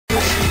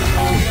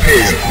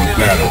prepared for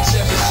battle.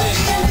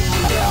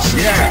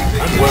 Yeah,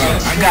 well,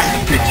 I got the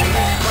picture.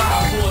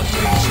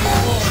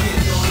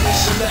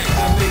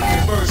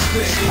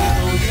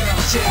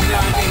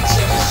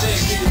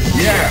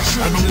 Yeah,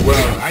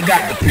 well, I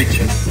got the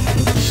picture.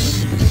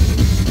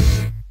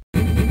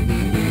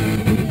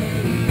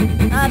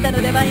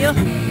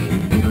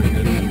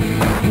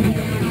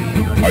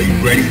 Are you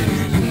ready?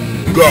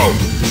 Go!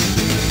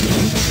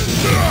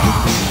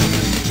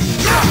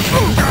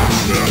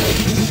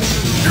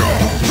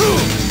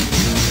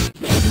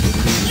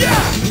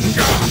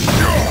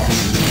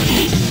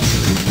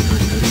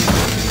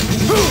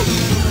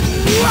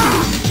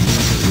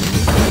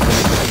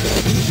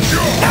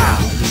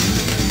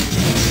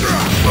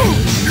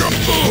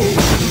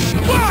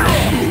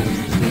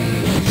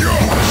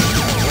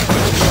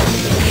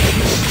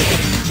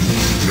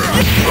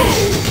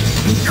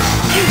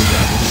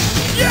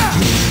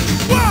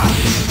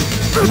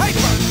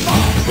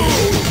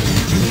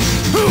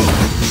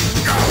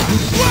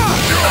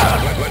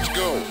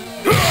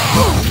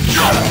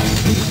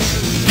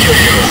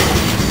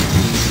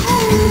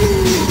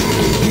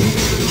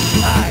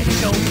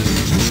 Let's go.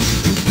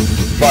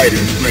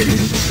 Fighters ready.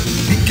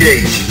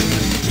 Engage.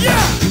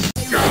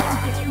 Let's go.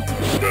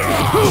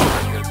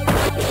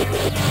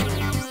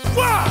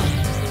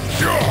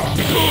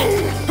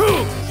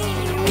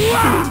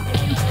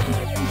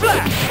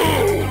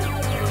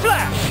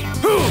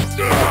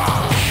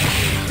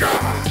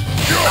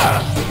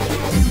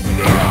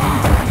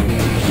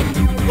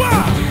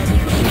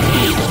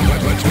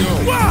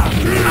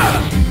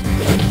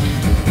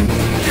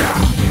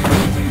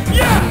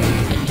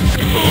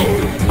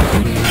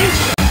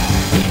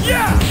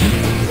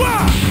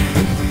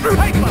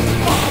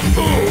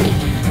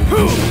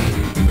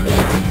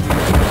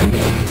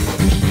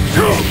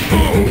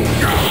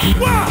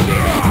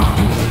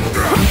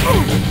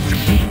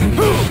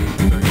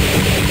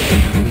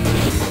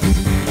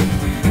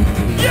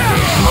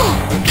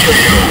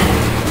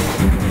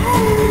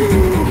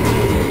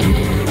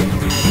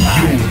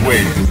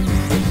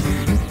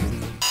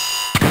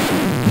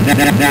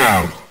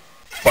 Now,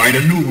 find a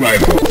new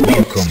rival.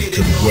 Welcome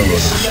to the world of the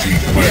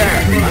street fighter.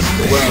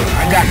 Well,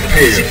 I got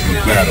prepared for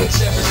battle.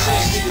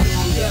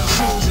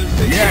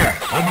 Yeah,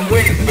 I've been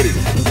waiting for this.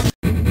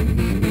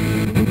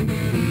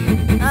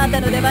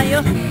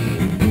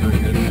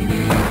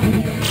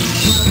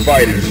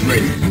 Fighters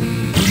ready.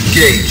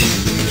 Engage.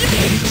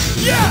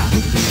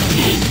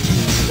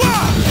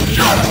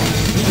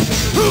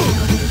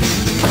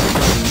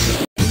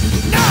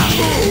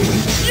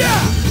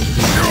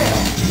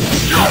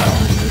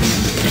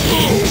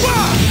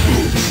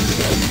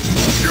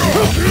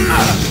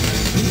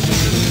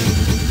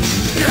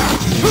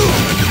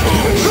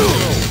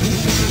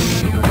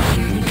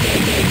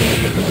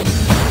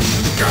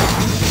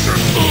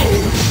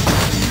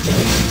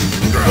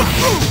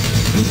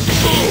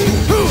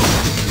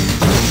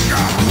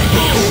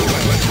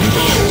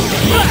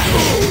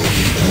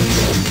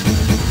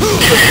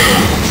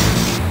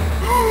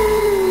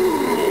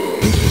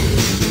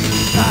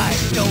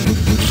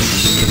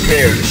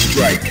 Prepare to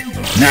strike.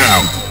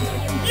 Now.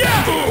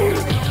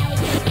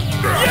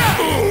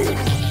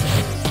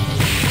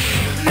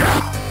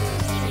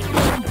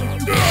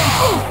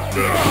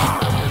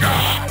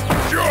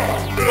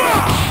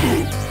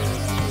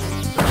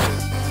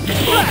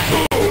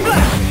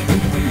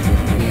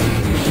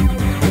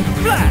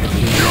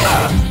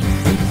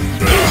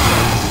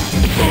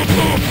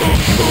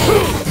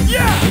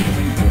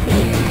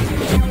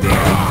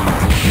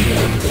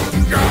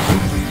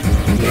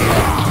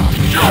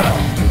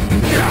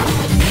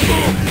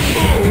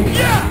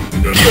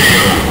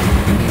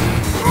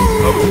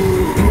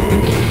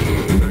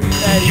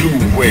 You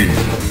win.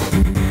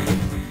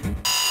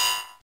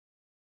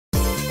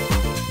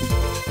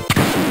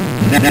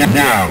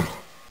 Now,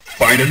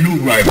 find a new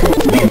rival.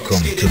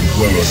 Welcome to the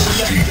world of the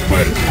street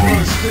fighter.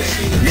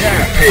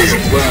 Yeah,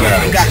 well,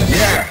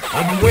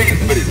 I've been waiting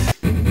for this.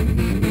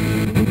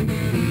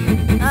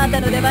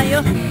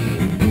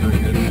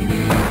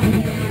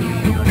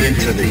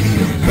 Into the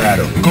heat of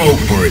battle. Go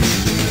for it.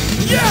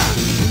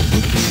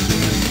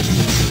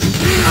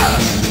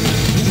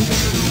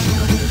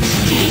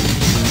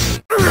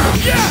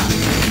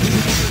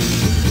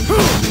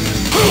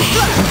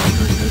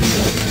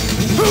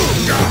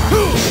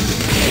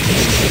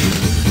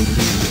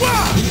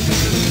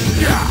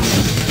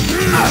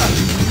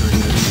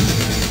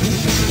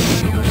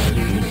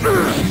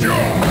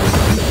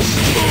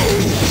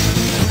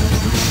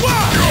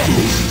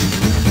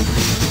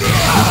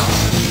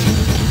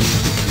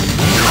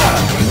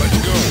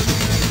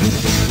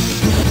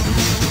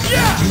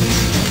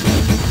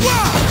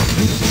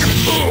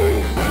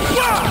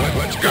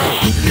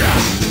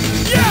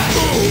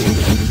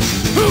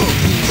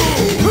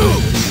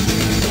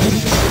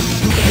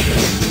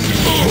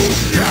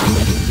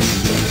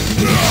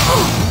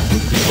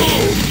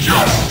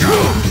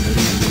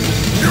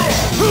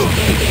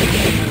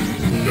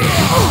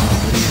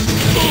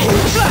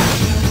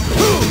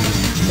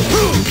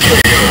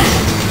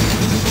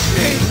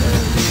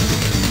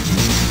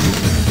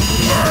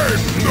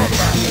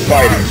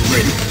 Fighters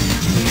ready.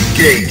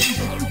 Engage.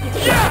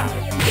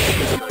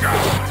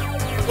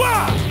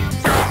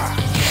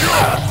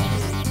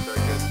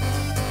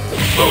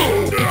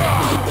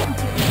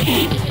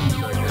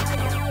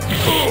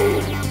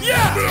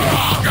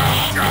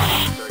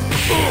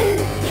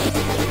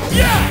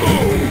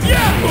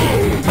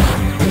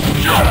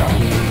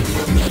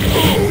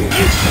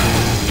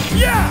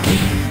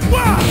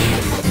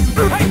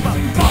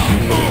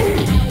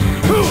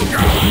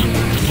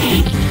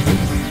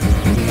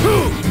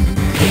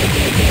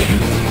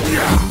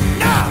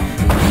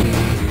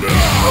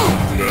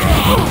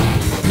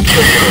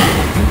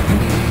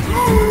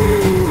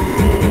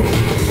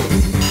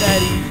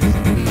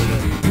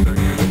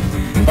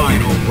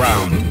 Final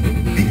round.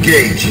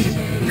 Engage.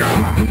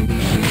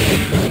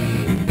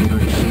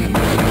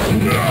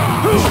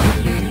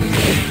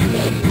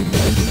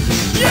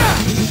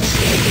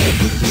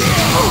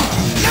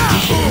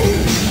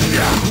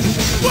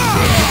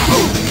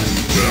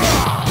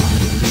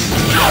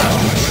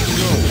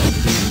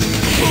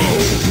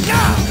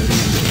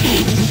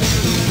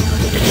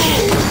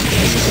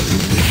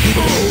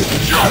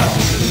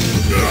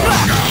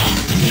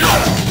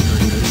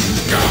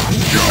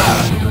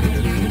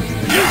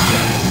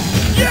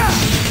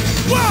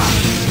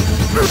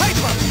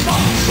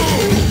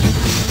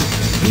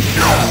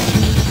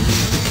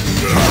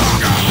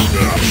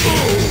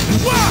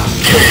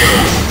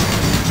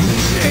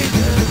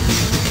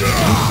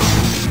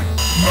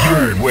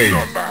 You win.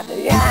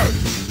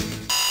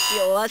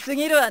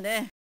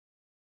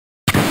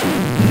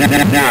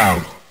 Now,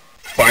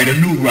 find a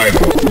new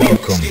rival.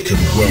 Welcome to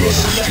the world of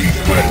Street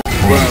Fighter.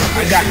 Well, I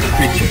got to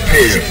get you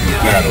prepared for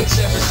battle.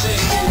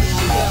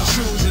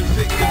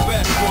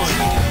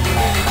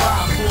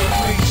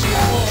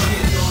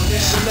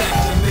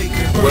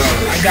 Well,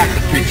 I got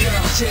the picture.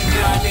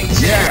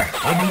 Yeah,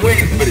 I've been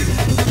waiting for this.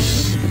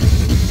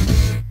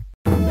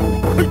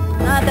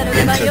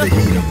 Into the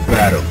heat of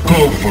battle.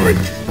 Go for it.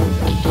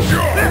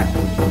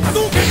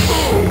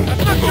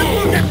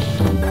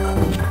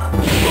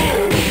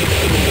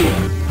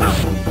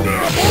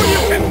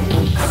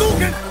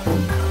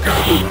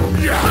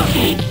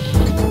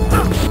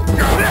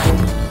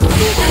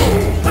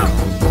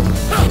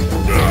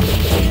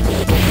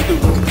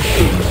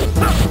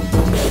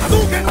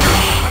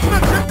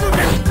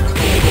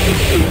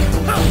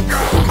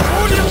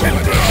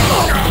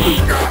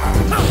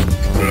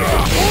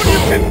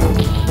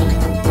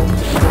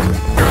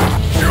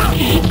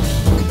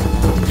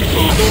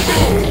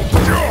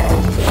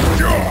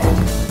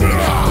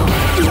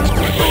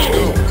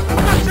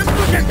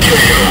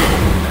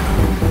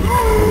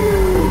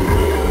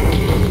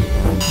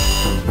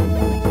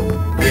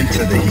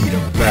 Into the heat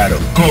of battle.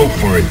 Go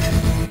for it.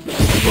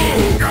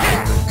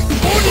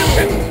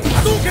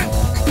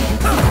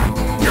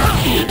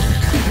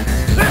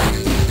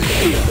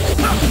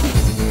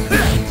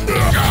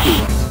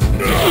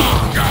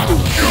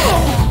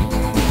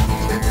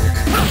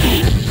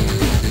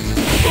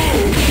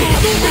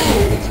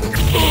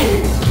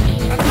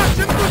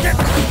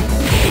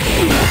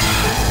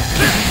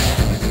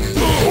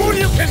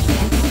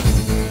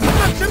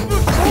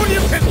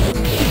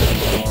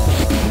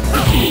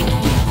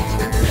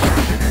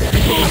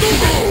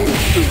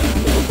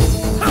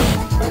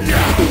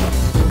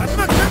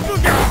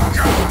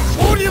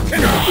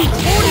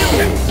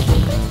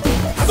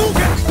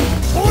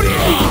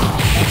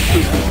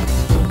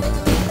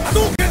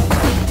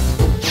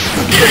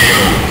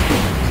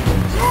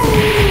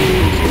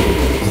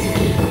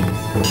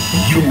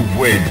 You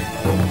win.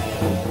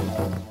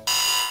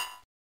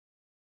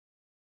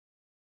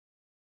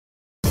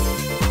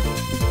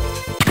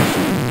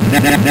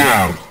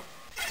 Now,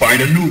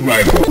 find a new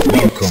rival.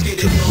 Welcome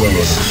to the world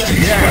of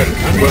Street Fighter.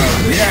 Well,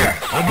 yeah,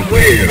 I'm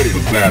prepared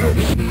for battle.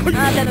 Into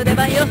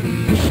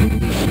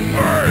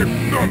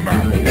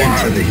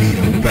the heat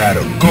of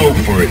battle. Go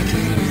for it.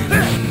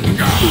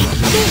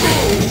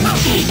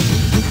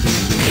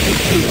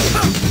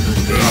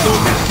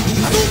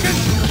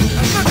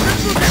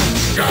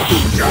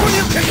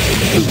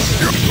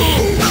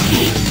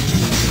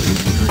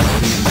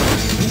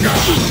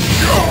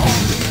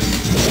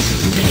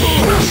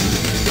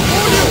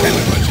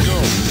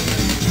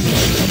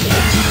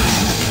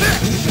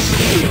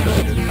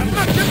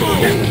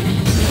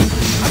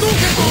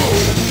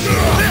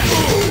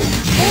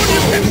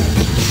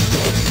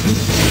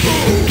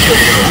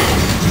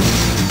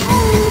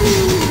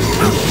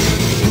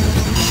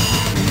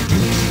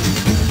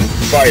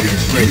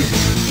 Fighters ready.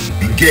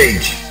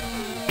 Engage.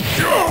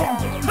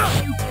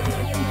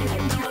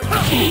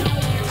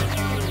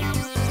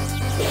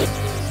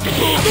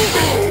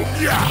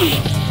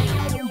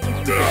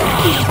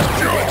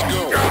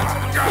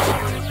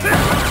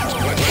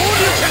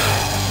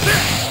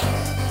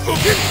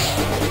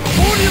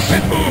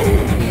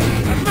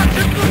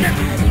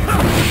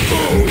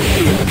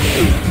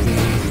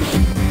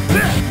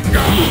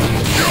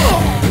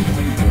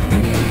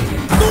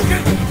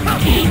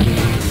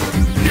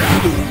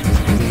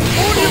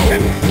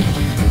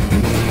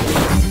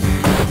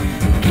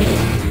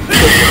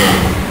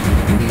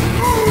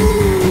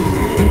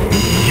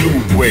 You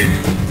win.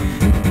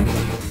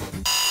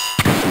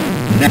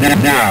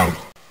 Now,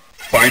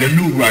 find a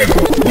new rival.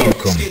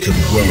 Welcome to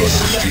the world of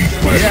Street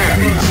Fighter.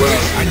 Yeah,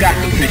 well, I got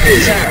the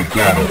picture.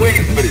 Yeah, I'm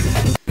waiting for this.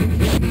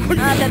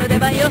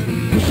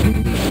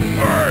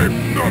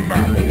 I'm number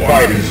one.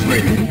 Fighters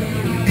ready.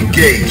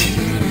 Engage.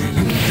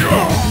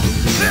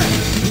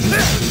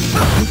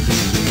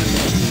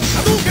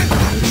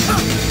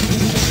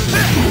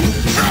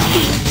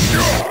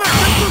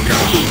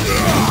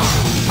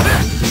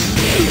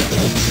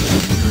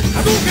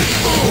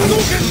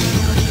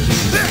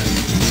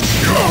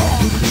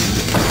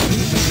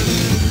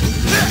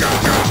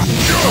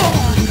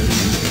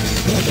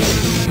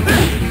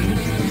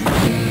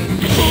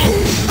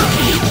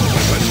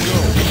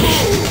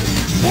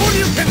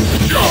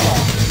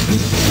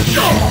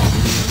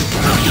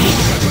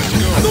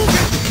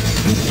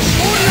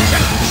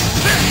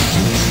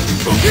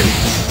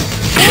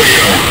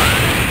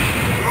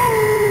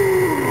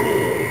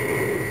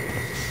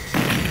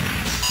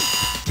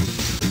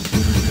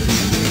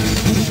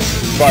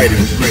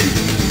 Fighters ready.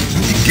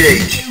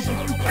 Engage.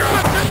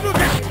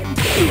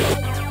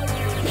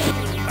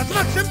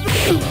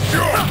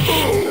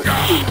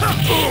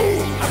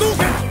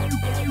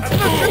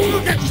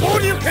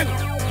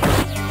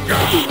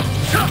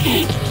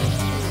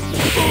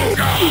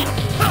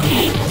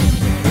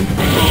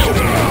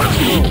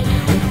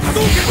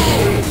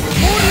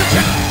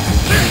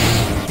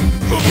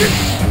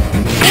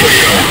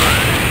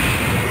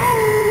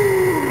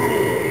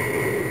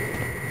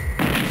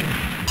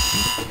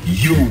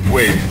 You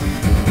win.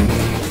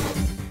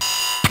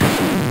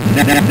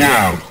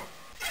 Now,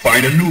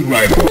 find a new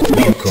rival.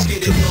 Welcome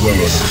to the world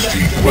of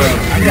Street Fighter. Well,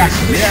 I got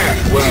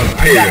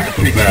prepare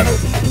for battle.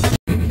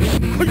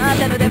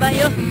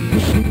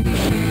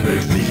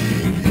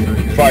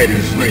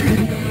 Fighters ready.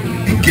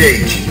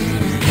 Engage.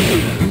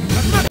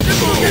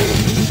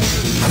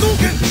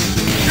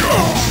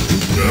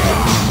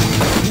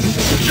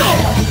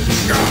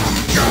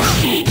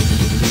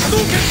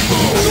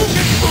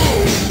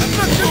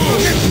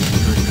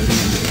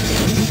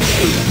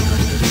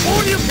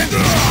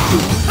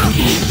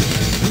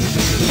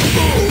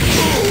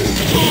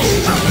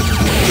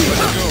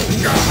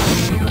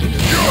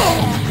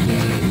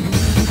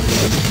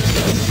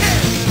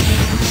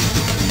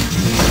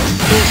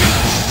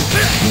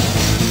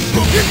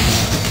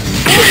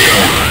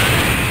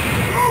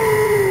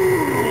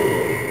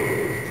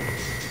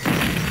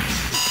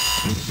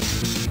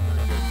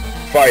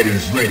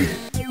 Fighters ready.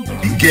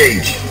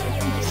 Engage.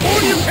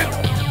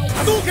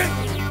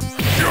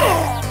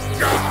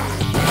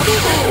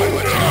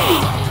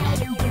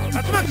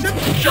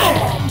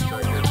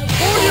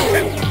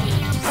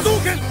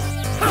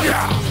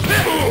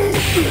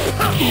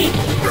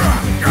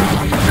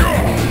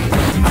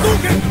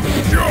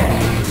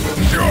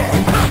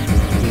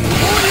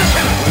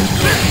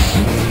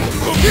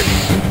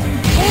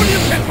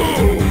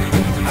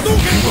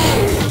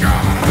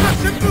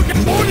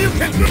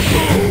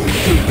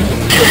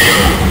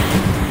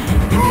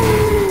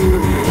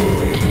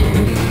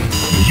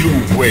 You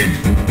win.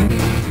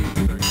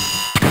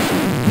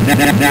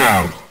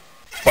 Now,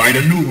 find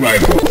a new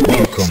rival.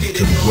 Welcome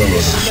to the world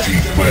of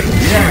Street Fighter.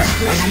 Yeah,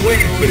 I've been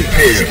waiting for this.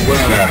 Prepare for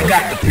battle. I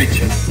got the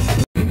picture.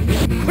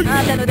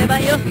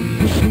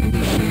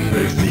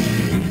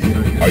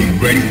 Are you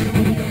ready?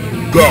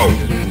 Go!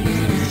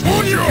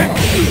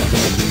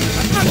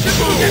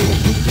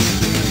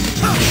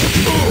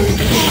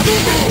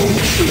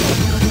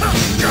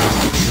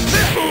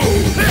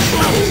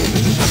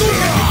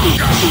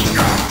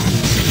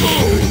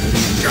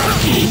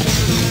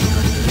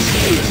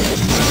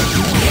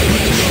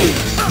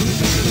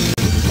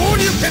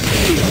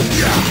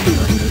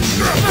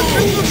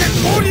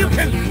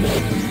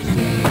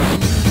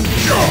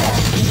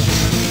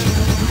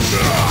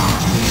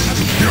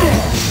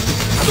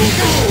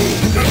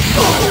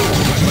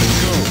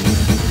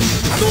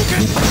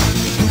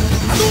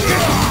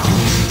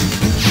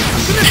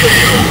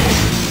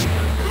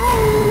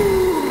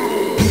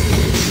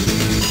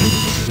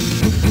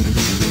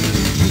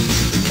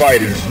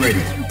 Fighters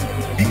ready.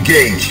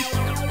 Engage.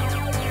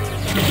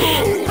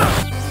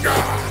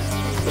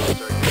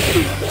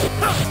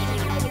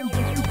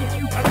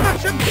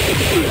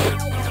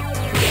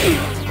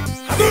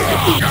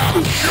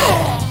 Let's go.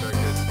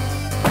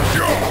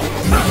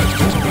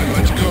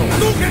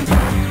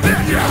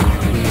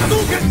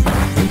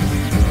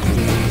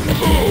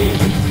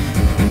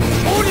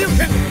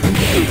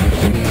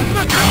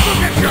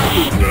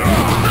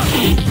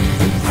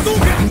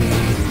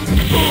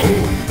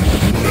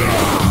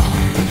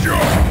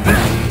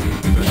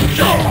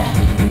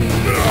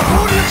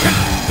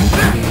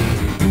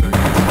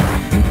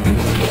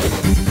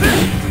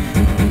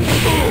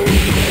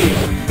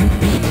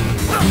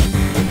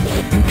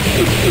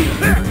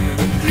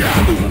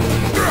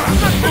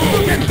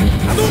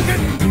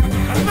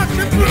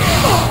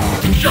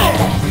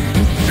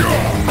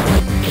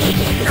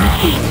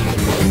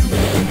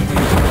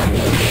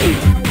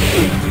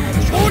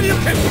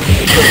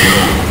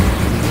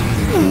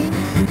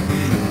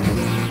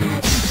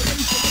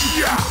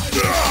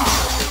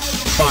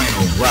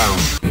 Final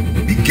round.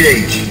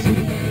 Engage.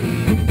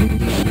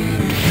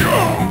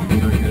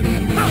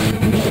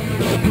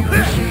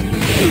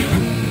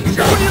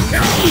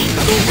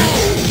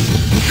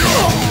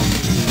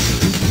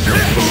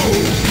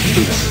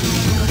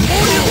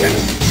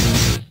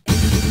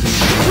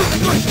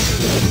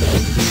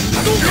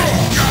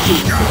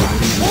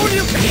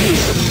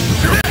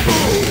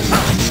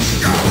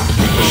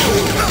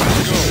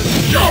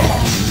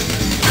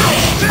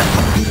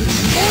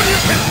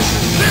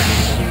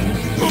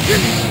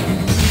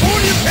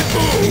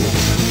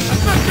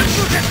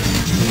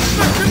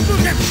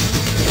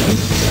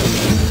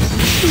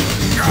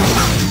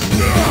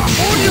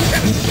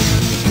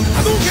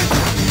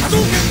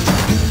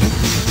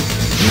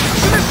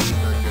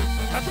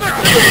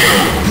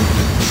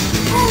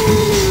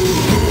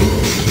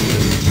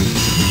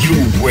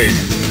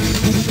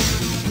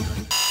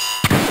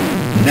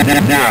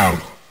 Now,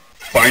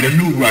 find a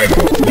new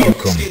rival.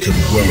 Welcome to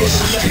the world of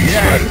street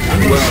fighter.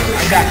 Well,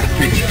 I got the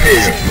picture.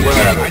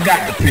 Well, I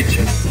got the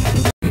picture.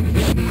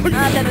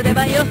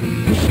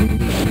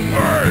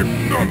 I'm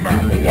number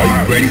one. Are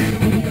you ready?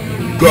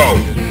 Go!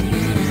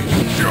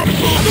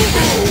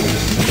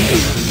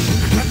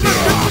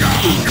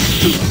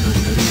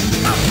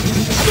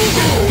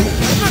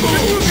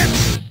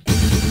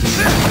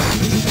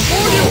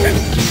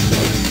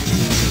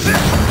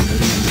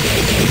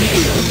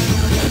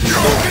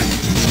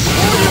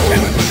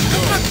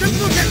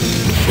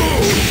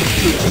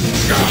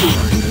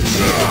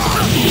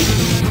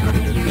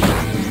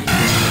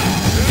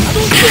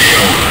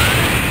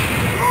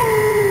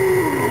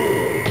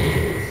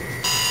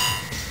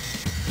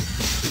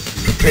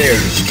 Prepare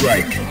to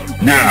strike.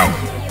 Now!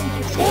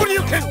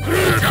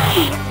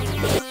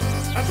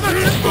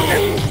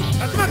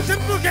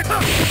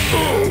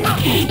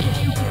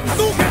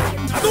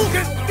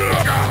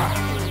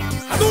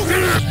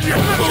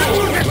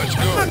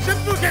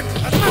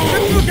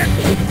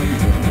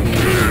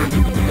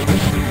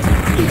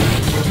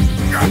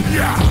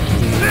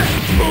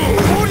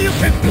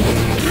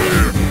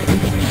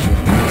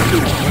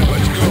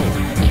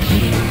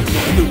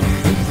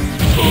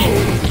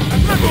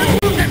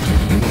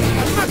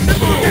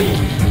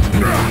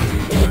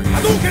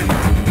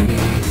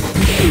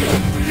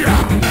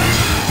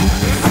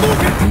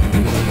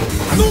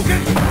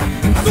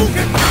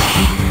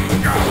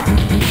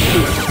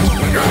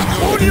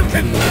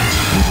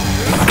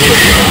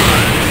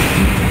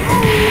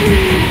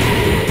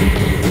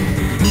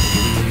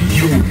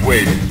 You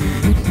win.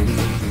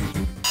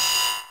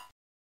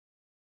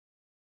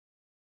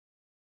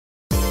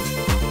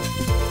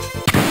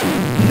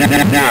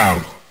 Now,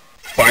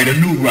 find a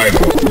new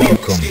rival.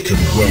 Welcome to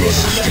the world of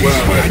street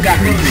fighter. Well, I got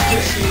the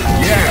picture.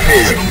 Yeah,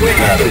 hey, I've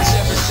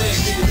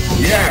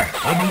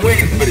been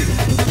waiting for this.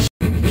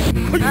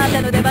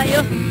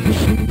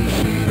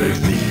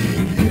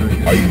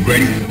 Are you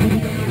ready?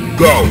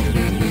 Go!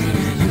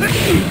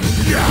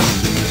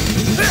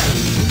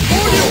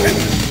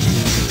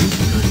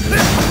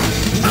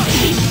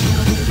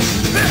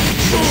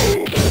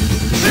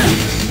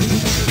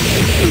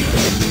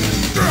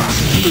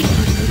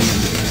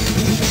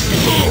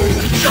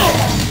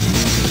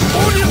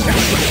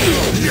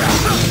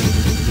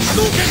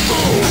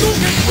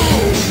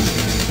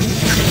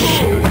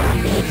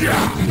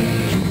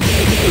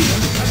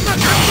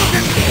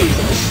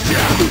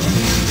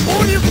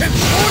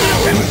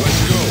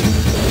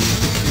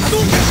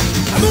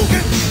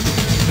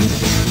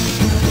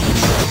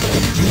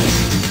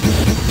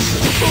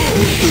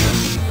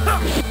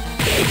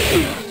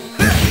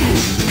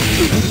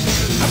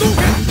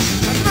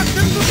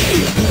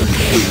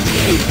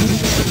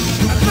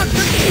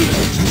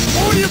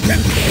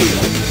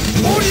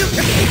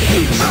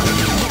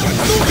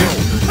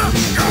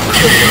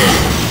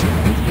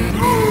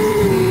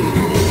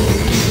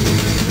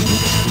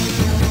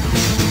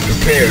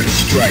 Prepare to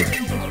strike.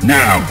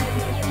 Now!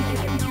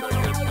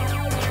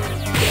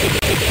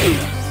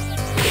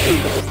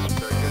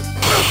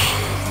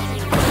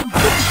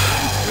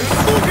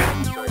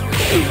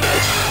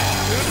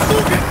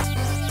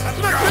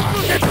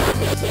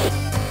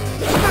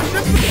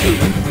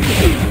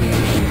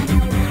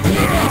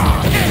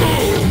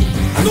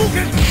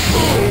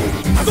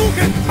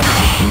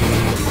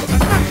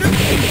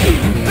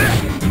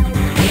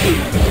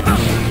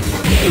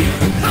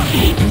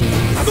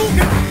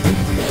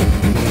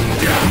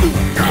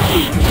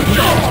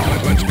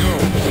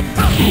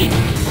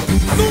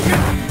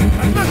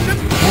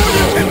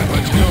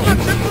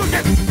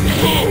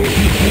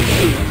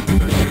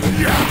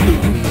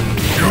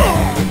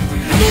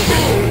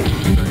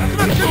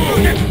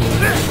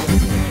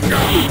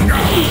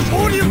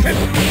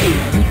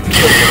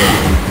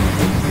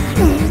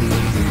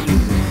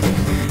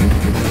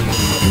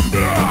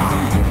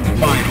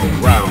 Final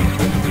round.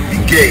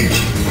 Engage.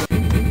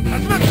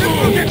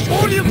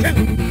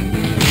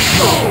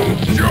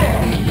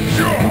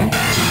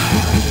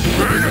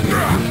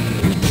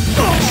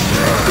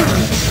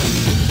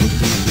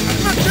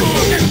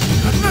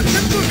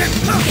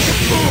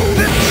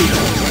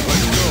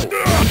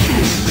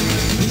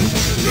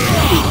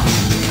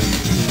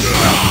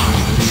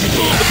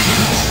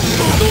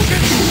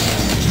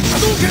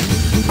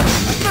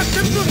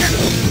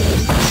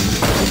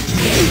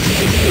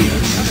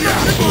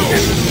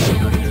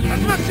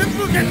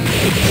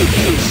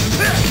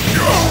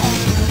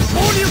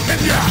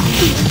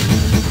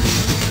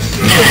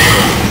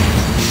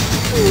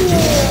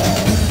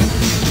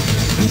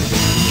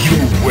 You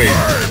win.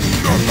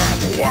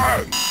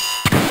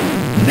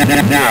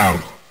 Now,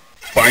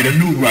 find a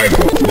new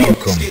rival.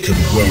 Welcome to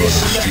the world of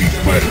Street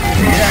Fighter 3.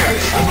 Yeah,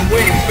 I've been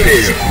waiting for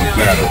this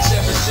battle.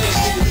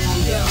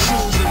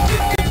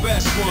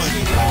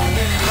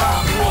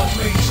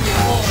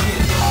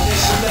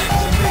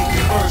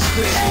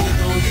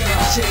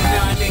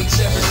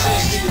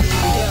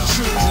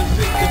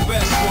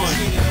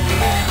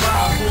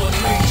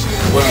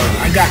 Well,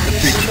 I got the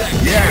picture.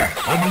 Yeah,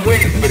 I've been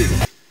waiting for this.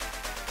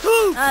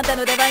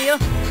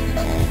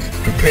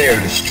 Prepare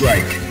to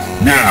strike.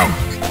 Now.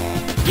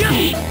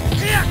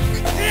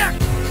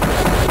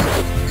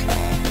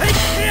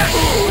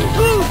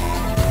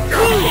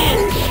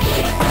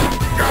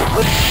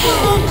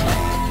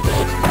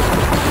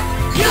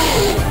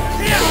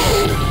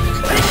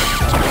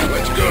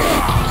 Let's go.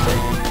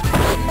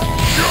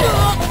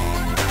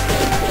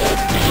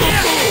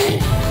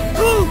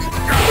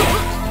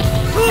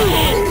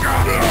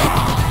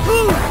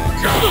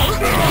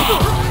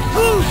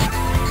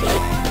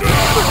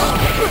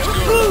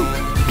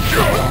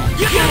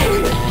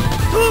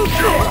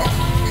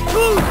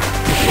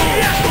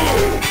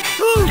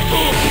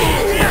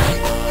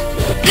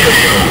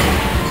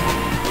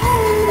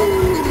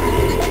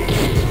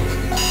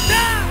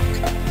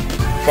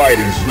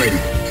 Fighters ready.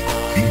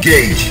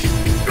 Engage.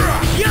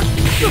 Let's go.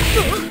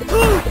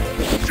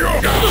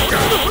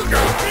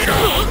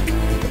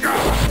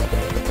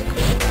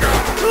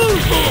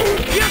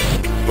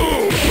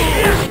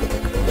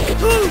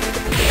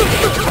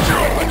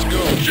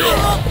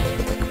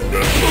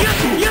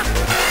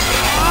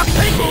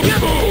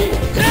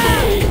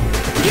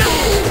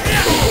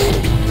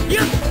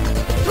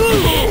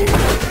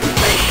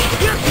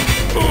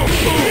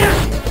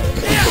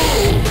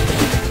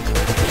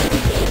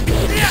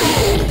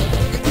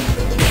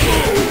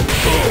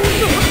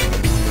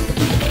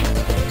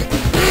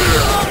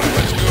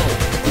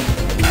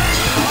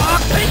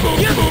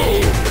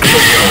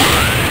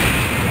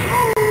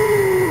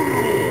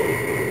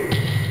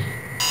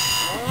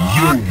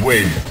 You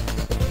win.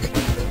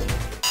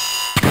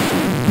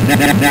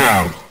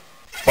 Now,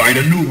 find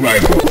a new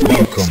rival.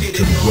 Welcome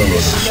to the world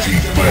of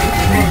Street Fighter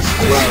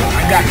 3. Well,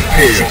 I got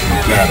prepared for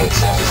battle.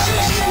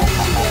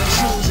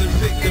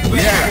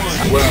 Yeah,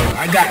 well,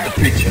 I got the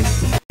picture.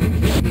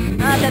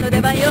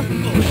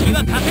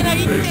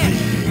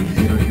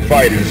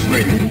 Fighters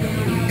ready.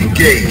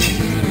 Engage.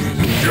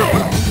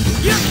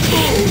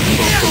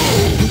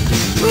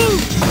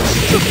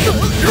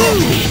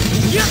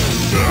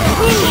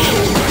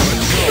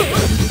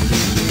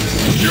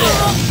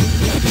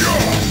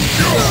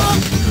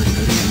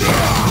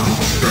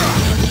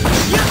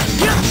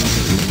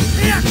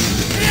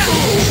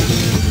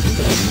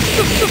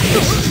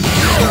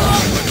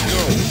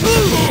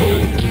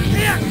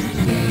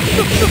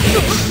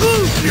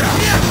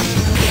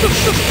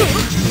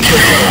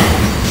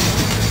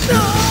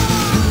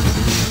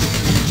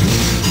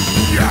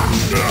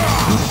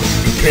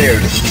 Prepare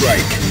to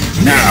strike.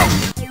 Now.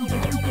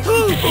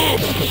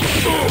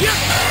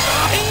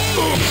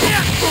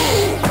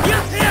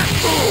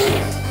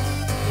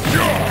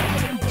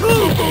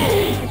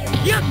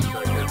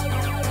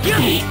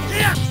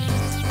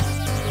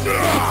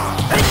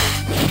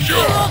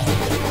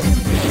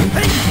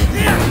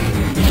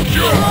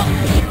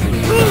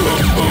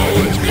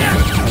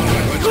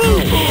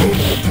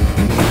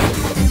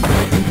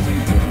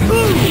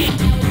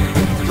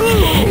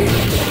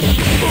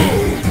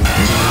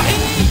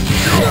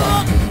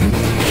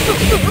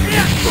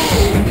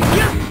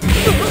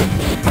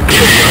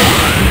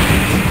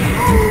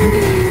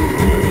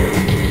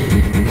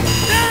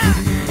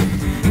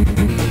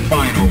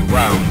 Final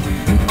round.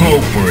 Go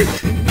for it.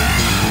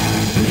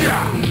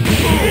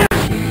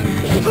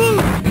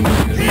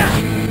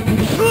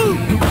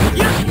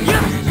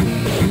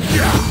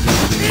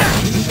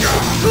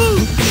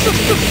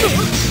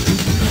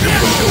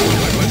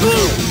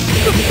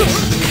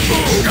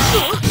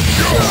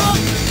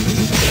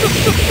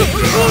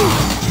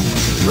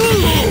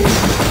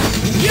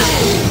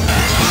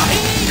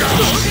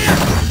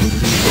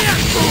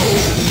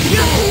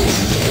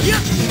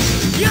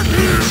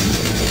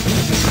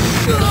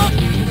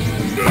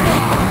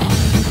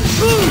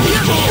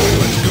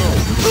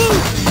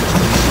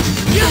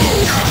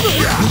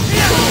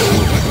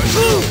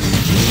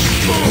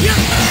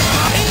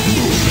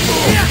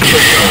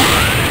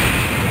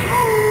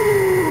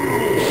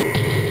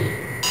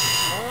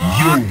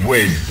 You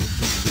win.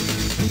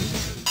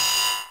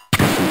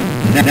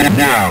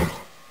 Now,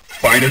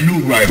 find a new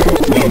rival.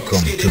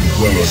 Welcome to the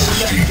world of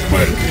Street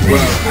Fighter 3.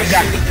 Well, I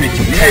got the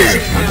picture. Yeah,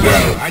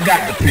 well, I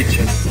got the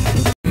picture.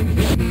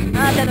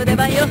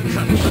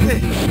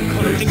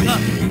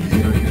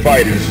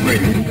 Fighters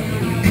ready.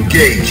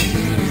 Engage.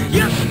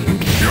 Let's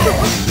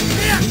go.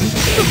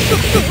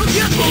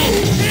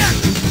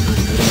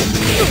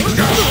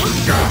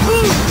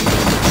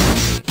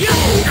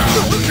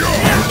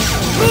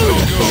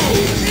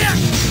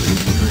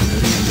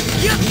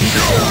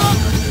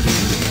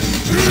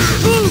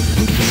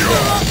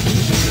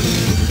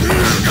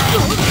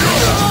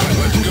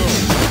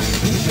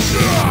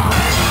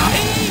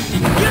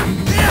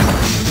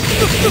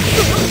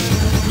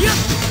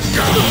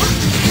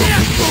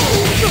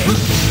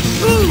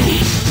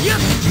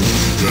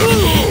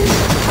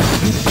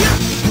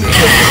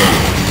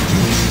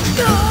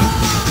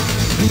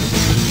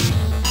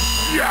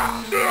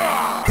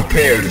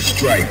 Prepare to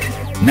strike.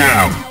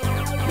 Now.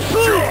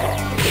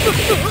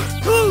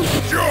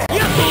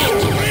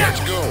 Let's go. Let's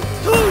go.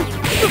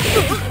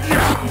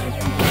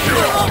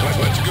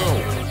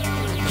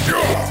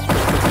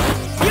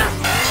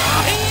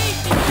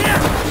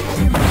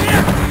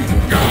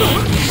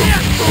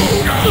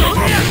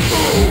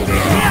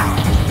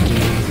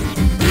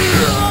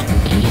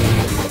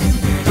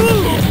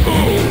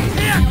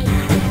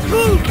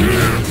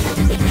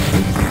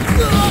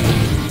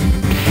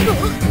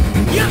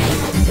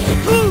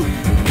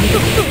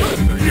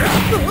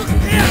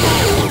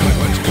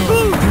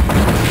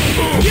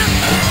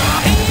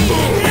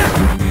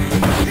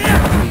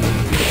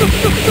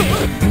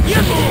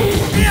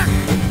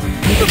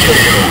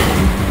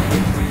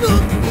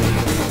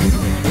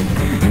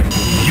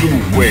 You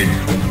win.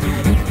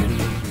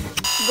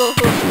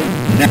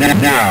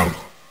 Now,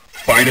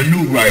 find a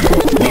new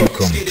rival.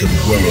 Welcome to the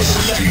world of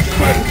Street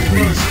Fighter 3.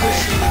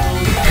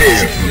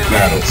 Prepare for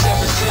battle.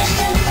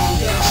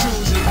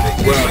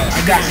 Well,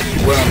 I got it.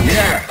 Well,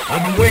 yeah,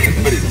 I've been waiting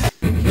for this.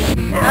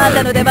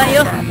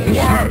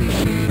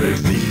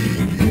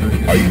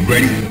 Are you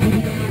ready?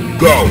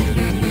 Go!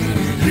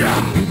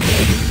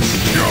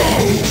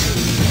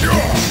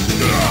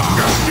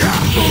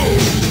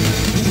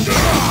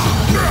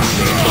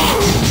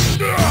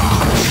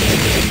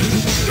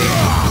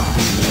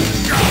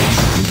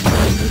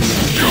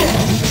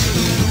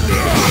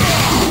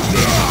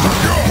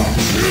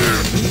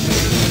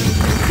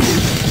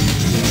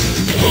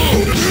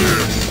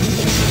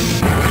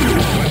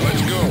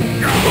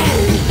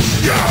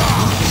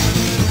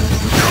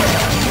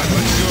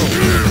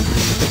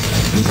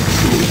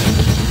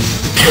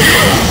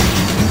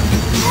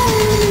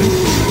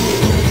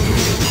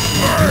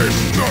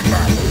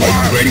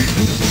 Ready?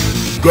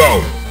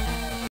 Go!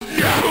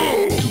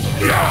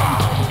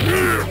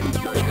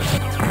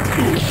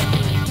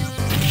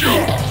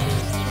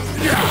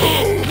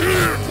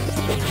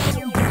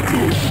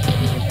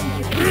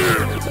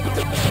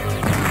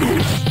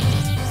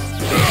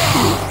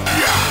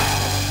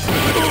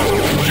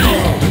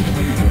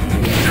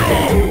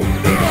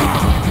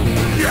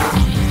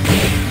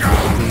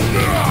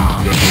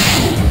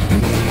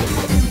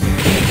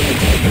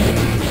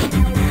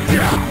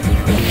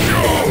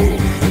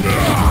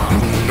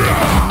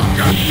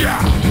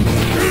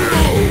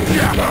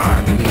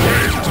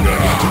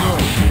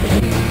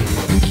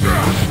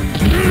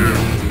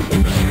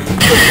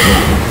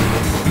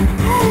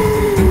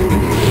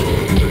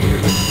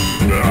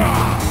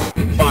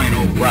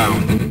 Final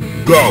round.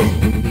 Go!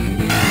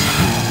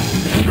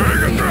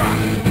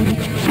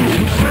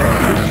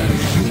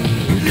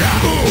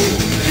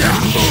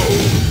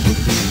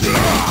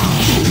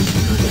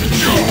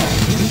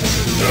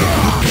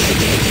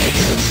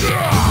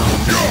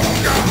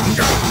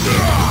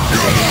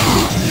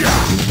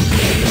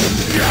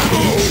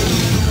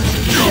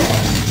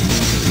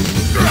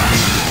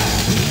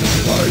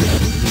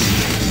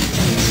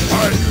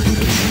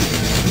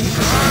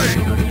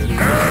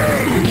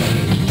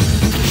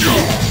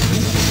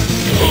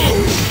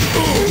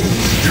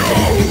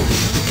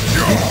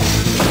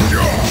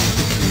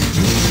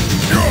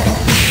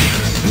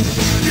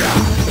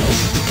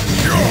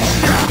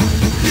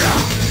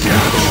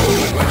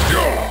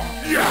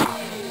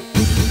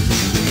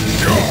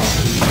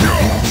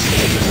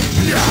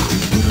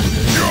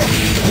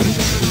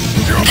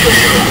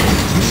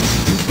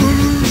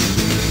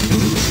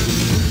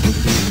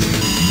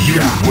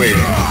 Win.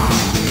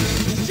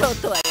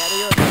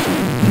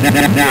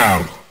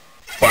 Now,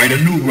 find a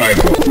new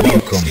rival.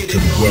 Welcome to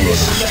the world of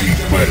Street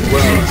Fighter.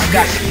 Well, I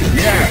got you.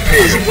 Yeah,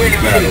 I've been waiting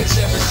for this.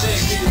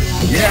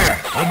 Yeah,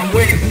 I've been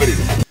waiting for this.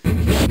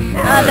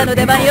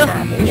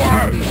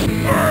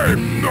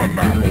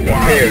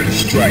 Prepare to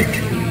strike.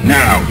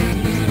 Now.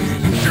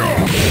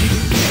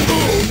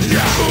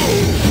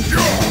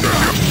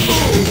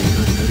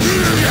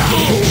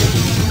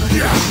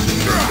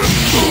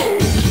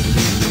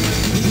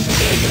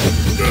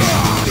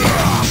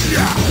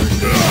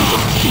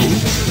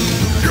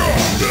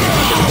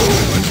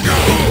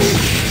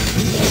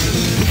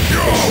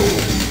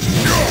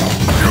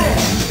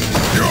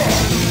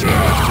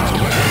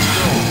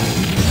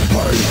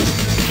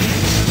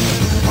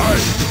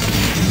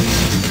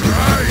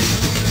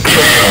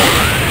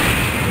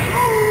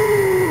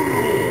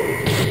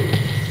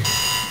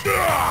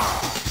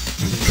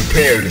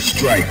 Prepare to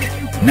strike.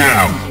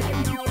 Now.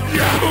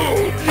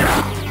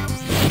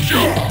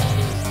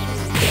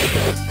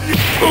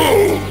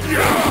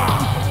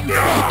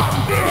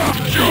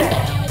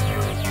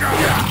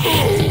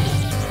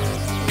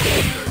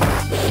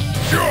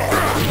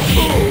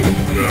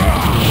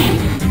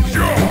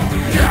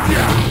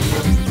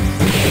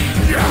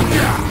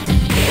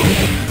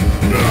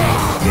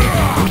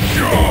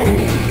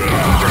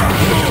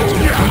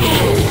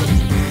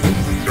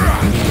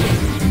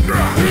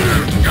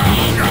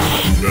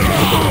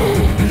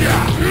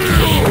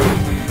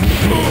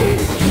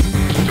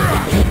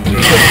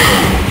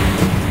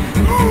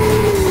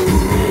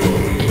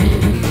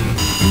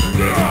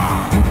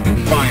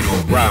 Final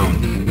round.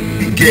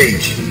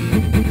 Engage.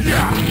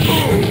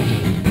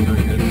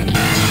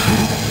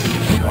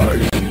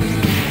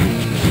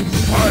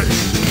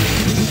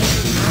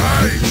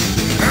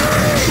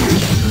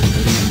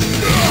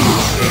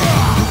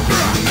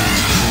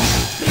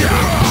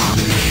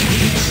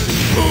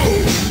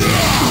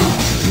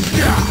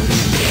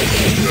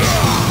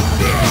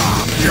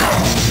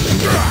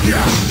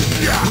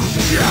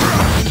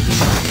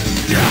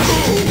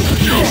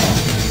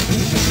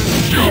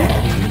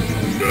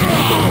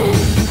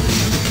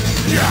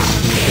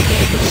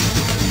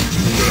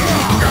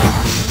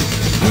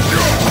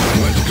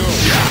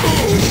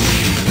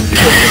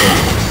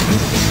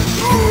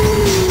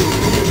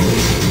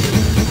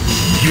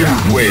 You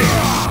win.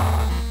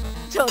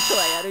 ちょっと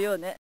はやるよ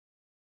ね。